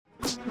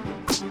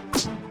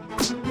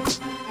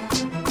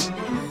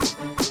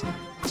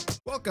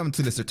Welcome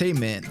to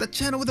Listertainment, the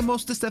channel with the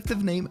most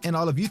deceptive name in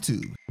all of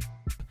YouTube.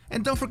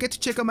 And don't forget to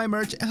check out my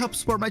merch and help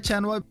support my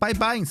channel by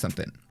buying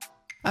something.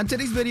 On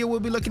today's video, we'll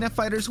be looking at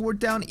fighters who were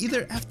down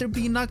either after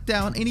being knocked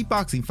down in a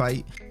boxing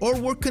fight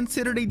or were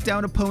considered a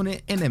down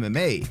opponent in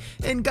MMA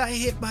and got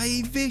hit by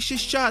a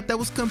vicious shot that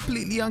was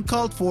completely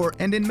uncalled for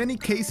and in many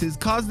cases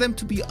caused them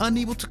to be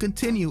unable to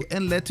continue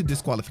and led to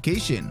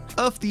disqualification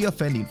of the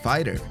offending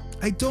fighter.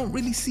 I don't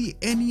really see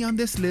any on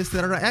this list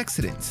that are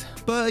accidents,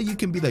 but you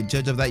can be the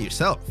judge of that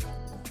yourself.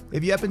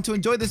 If you happen to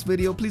enjoy this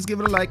video, please give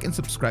it a like and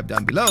subscribe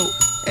down below,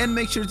 and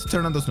make sure to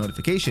turn on those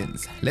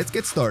notifications. Let's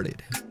get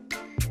started.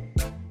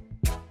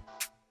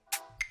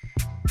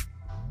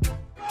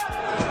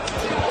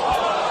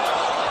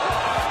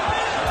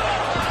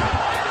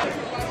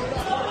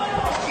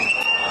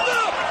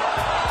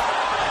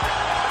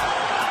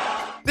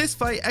 This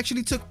fight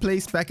actually took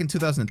place back in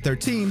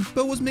 2013,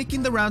 but was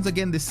making the rounds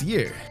again this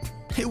year.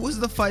 It was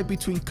the fight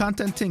between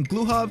Konstantin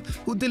Gluhov,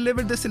 who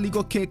delivered this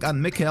illegal kick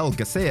on Mikhail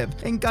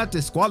Gaseev and got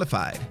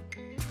disqualified.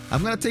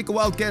 I'm gonna take a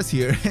wild guess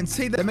here and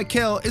say that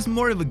Mikhail is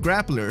more of a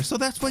grappler, so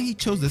that's why he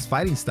chose this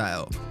fighting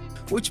style,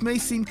 which may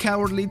seem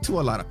cowardly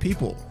to a lot of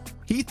people.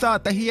 He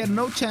thought that he had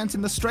no chance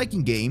in the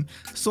striking game,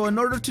 so in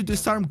order to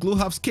disarm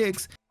Gluhov's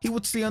kicks, he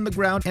would stay on the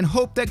ground and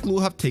hope that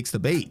Gluhov takes the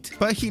bait,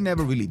 but he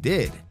never really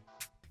did.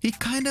 He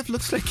kind of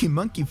looks like a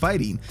monkey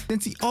fighting,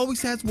 since he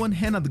always has one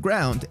hand on the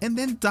ground and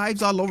then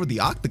dives all over the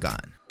octagon.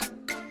 And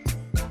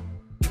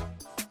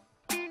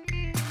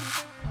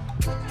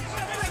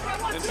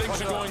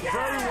things are going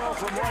very well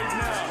from right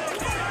now.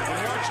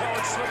 And watch how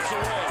it slips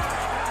away.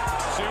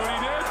 See what he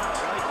did?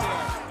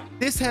 Right there.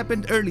 This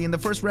happened early in the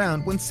first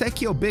round when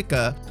Sekio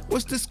Bika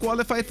was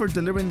disqualified for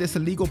delivering this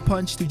illegal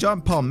punch to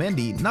John Paul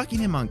Mendy, knocking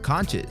him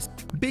unconscious.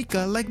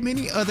 Bika, like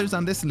many others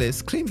on this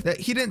list, claimed that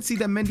he didn't see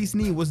that Mendy's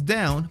knee was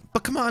down,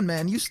 but come on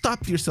man, you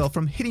stopped yourself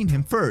from hitting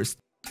him first.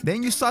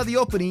 Then you saw the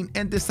opening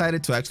and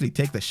decided to actually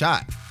take the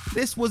shot.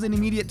 This was an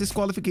immediate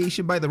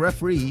disqualification by the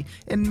referee,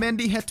 and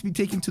Mendy had to be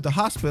taken to the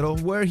hospital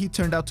where he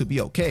turned out to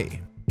be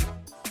okay.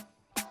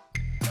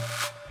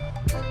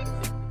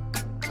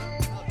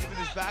 Giving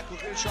his back,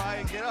 looking to try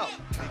and get up.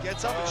 He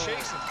gets up and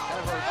shakes him.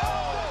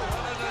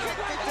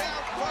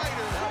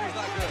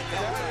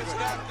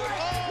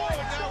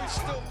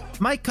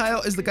 Mike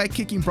Kyle is the guy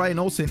kicking Brian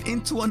Olsen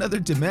into another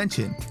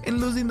dimension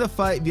and losing the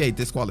fight via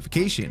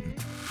disqualification.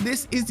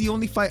 This is the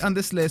only fight on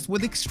this list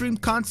with extreme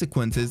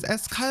consequences,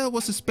 as Kyle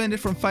was suspended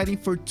from fighting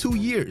for 2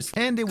 years,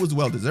 and it was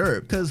well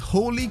deserved, cause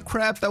holy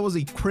crap, that was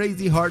a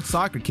crazy hard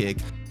soccer kick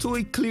to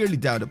a clearly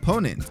downed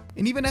opponent.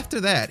 And even after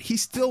that, he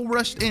still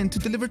rushed in to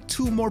deliver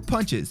 2 more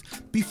punches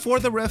before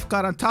the ref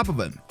got on top of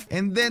him,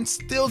 and then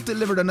still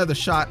delivered another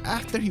shot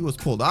after he was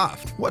pulled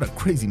off. What a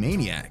crazy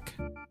maniac.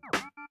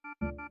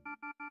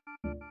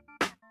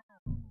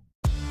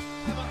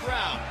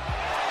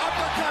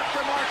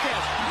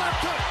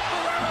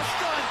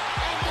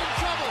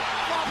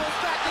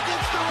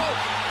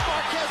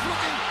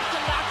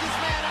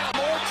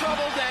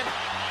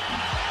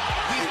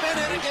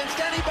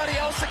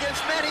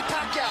 Against Manny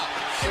Pacquiao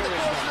in the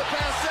course of the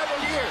past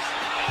several years.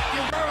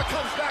 Guerrero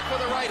comes back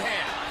with a right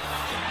hand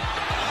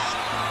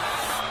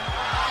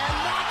and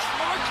knocks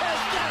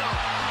Marquez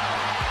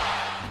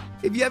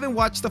down. If you haven't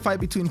watched the fight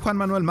between Juan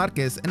Manuel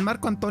Marquez and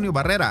Marco Antonio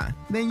Barrera,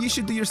 then you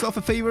should do yourself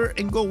a favor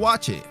and go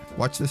watch it.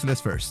 Watch this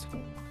list first.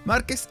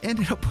 Marquez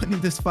ended up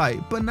winning this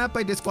fight, but not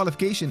by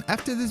disqualification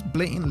after this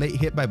blatant late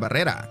hit by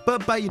Barrera,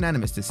 but by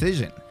unanimous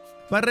decision.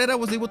 Barrera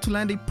was able to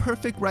land a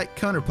perfect right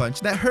counterpunch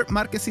that hurt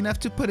Marquez enough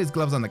to put his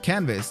gloves on the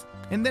canvas,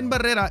 and then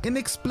Barrera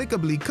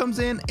inexplicably comes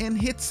in and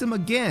hits him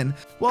again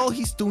while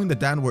he's doing the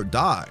downward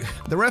dog.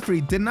 The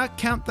referee did not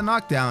count the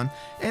knockdown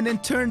and in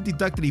turn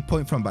deducted a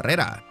point from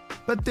Barrera,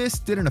 but this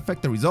didn't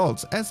affect the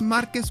results as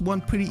Marquez won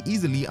pretty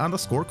easily on the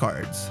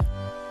scorecards.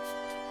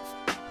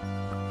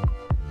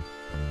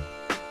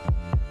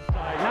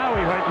 Now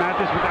we hurt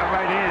Mathis with that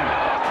right hand.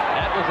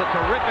 That was a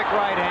terrific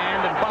right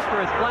hand, and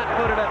Butler is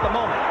flat-footed at the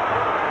moment,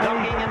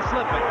 ducking and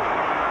slipping.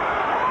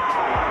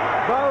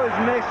 Bo has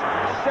missed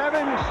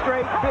 7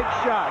 straight big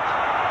shots.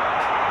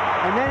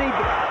 And then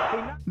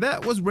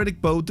That was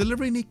Riddick Bowe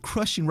delivering a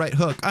crushing right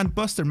hook on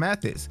Buster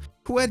Mathis,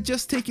 who had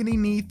just taken a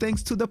knee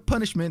thanks to the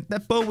punishment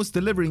that Bowe was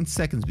delivering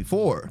seconds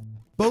before.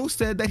 Bowe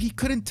said that he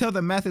couldn't tell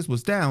that Mathis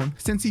was down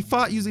since he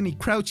fought using a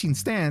crouching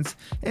stance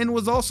and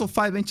was also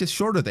 5 inches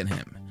shorter than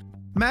him.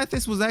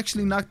 Mathis was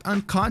actually knocked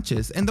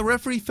unconscious and the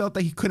referee felt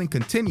that he couldn't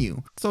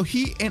continue, so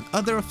he and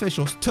other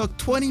officials took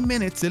 20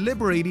 minutes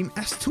deliberating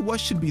as to what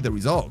should be the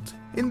result.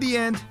 In the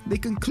end, they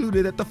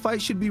concluded that the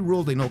fight should be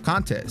ruled a no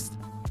contest.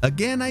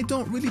 Again, I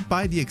don't really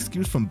buy the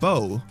excuse from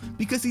Bowe,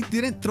 because he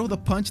didn't throw the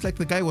punch like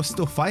the guy was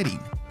still fighting,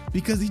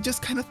 because he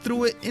just kinda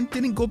threw it and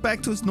didn't go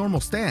back to his normal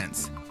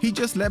stance. He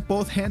just let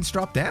both hands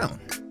drop down.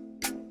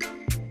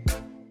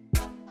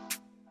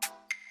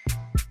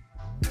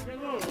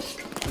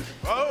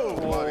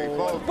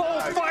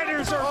 Both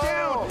fighters are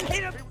down.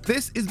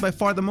 This is by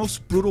far the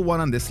most brutal one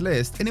on this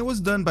list, and it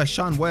was done by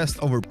Sean West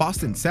over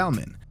Boston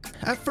Salmon.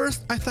 At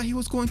first, I thought he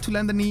was going to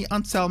land a knee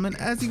on Salmon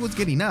as he was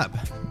getting up,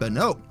 but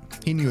no.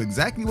 He knew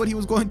exactly what he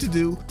was going to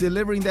do,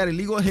 delivering that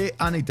illegal hit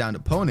on a downed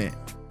opponent.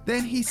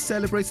 Then he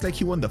celebrates like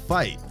he won the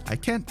fight. I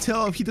can't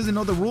tell if he doesn't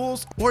know the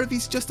rules or if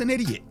he's just an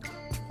idiot.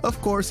 Of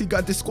course, he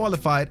got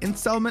disqualified and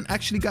Salman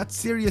actually got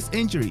serious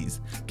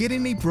injuries,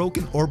 getting a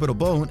broken orbital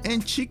bone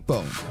and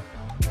cheekbone.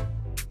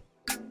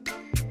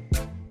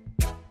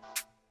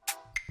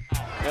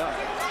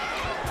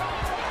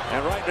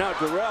 And right now,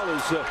 Darrell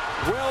is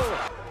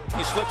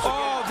he slips again.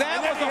 Oh,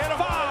 that was a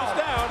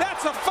foul.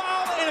 That's a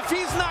foul, and if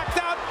he's knocked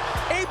out,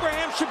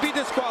 Abraham should be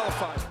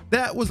disqualified.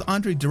 That was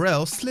Andre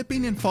Darrell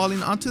slipping and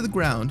falling onto the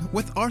ground,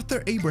 with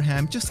Arthur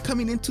Abraham just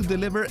coming in to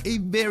deliver a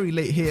very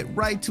late hit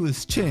right to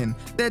his chin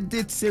that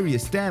did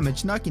serious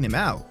damage, knocking him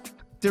out.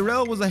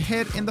 Darrell was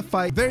ahead in the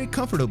fight very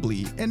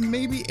comfortably, and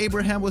maybe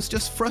Abraham was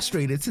just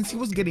frustrated since he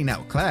was getting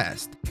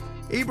outclassed.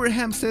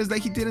 Abraham says that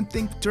he didn't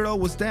think Darrell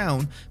was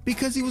down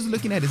because he was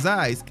looking at his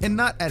eyes and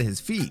not at his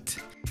feet.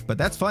 But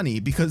that's funny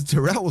because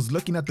Darrell was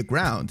looking at the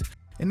ground,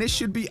 and it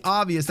should be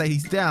obvious that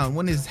he's down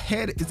when his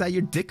head is at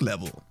your dick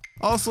level.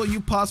 Also, you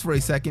pause for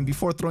a second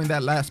before throwing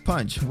that last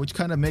punch, which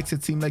kind of makes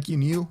it seem like you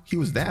knew he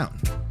was down.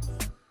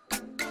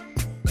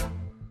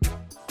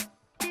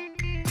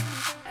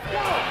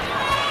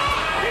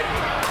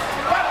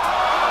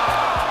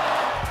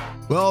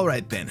 Well,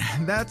 alright then,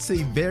 that's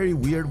a very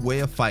weird way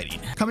of fighting.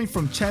 Coming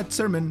from Chad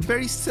Sermon,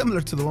 very similar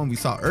to the one we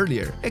saw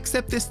earlier,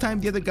 except this time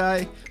the other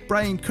guy,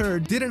 Brian Kerr,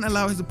 didn't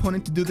allow his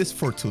opponent to do this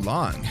for too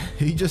long.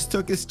 He just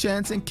took his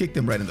chance and kicked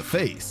him right in the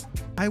face.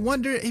 I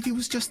wonder if he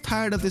was just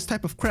tired of this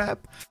type of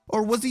crap,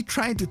 or was he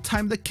trying to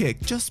time the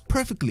kick just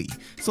perfectly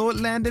so it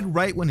landed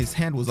right when his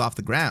hand was off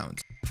the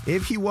ground.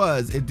 If he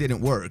was, it didn't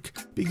work,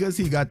 because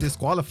he got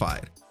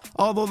disqualified.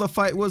 Although the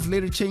fight was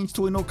later changed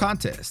to a no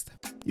contest.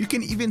 You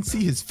can even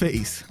see his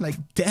face, like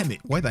damn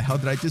it, why the hell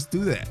did I just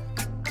do that?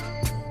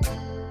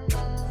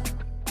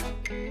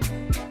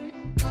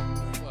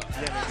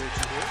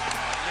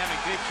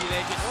 Yamaguchi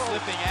there just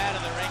slipping out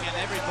of the ring and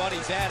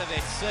everybody's out of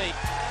their seat,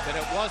 but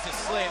it was a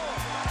slip.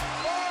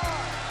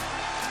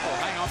 Oh,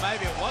 hang on,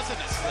 maybe it wasn't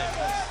a slip.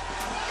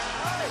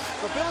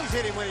 But Billy's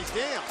hit him when he's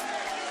down.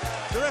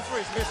 The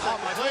referee's missed that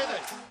completely.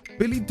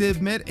 Billy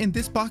Dib met in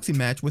this boxing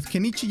match with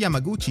Kenichi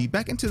Yamaguchi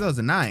back in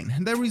 2009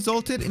 that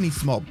resulted in a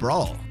small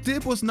brawl.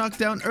 Dib was knocked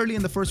down early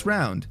in the first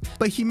round,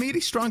 but he made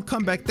a strong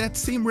comeback that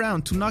same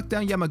round to knock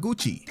down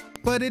Yamaguchi.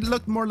 But it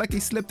looked more like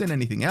a slip than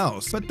anything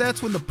else, but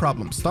that's when the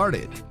problem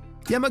started.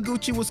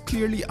 Yamaguchi was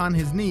clearly on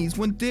his knees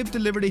when Dib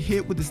delivered a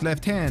hit with his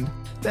left hand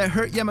that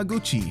hurt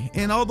Yamaguchi,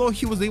 and although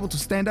he was able to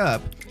stand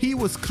up, he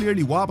was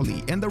clearly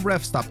wobbly and the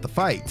ref stopped the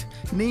fight,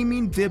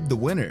 naming Dib the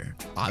winner.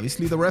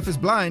 Obviously the ref is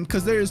blind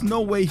because there is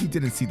no way he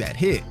didn't see that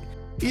hit.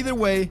 Either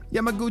way,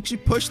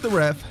 Yamaguchi pushed the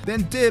ref,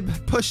 then Dib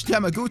pushed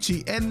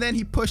Yamaguchi, and then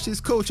he pushed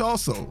his coach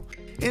also.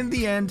 In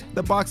the end,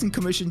 the boxing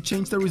commission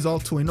changed the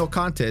result to a no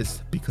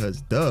contest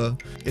because duh,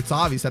 it's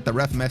obvious that the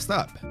ref messed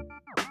up.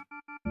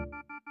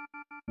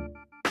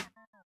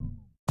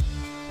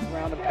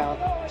 Round and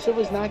pound.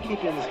 Silva's not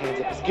keeping his hands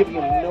up. He's giving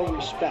him no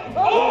respect.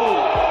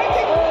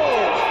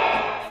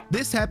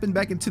 This happened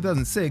back in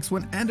 2006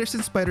 when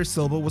Anderson Spider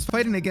Silva was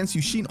fighting against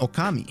Yushin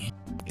Okami.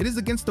 It is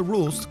against the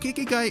rules to kick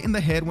a guy in the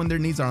head when their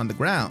knees are on the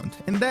ground,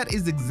 and that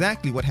is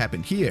exactly what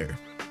happened here.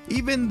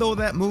 Even though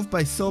that move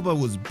by Silva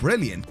was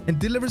brilliant and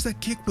delivers a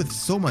kick with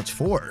so much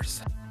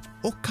force,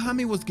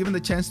 Okami was given the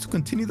chance to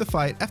continue the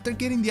fight after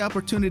getting the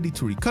opportunity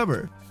to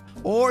recover,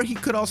 or he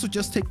could also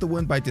just take the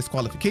win by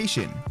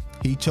disqualification.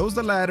 He chose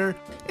the latter,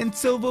 and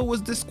Silva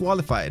was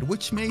disqualified,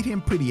 which made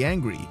him pretty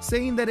angry,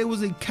 saying that it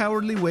was a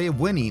cowardly way of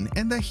winning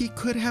and that he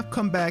could have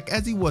come back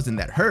as he wasn't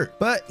that hurt,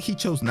 but he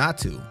chose not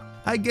to.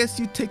 I guess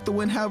you take the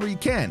win however you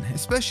can,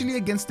 especially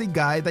against a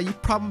guy that you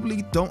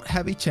probably don't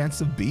have a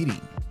chance of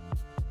beating.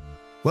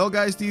 Well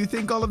guys, do you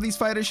think all of these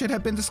fighters should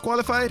have been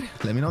disqualified?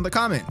 Let me know in the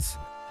comments.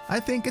 I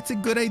think it's a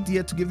good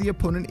idea to give the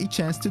opponent a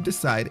chance to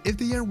decide if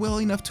they are well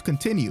enough to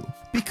continue,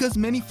 because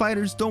many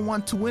fighters don't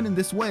want to win in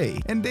this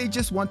way and they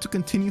just want to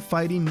continue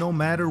fighting no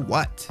matter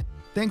what.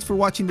 Thanks for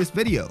watching this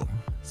video.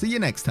 See you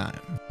next time.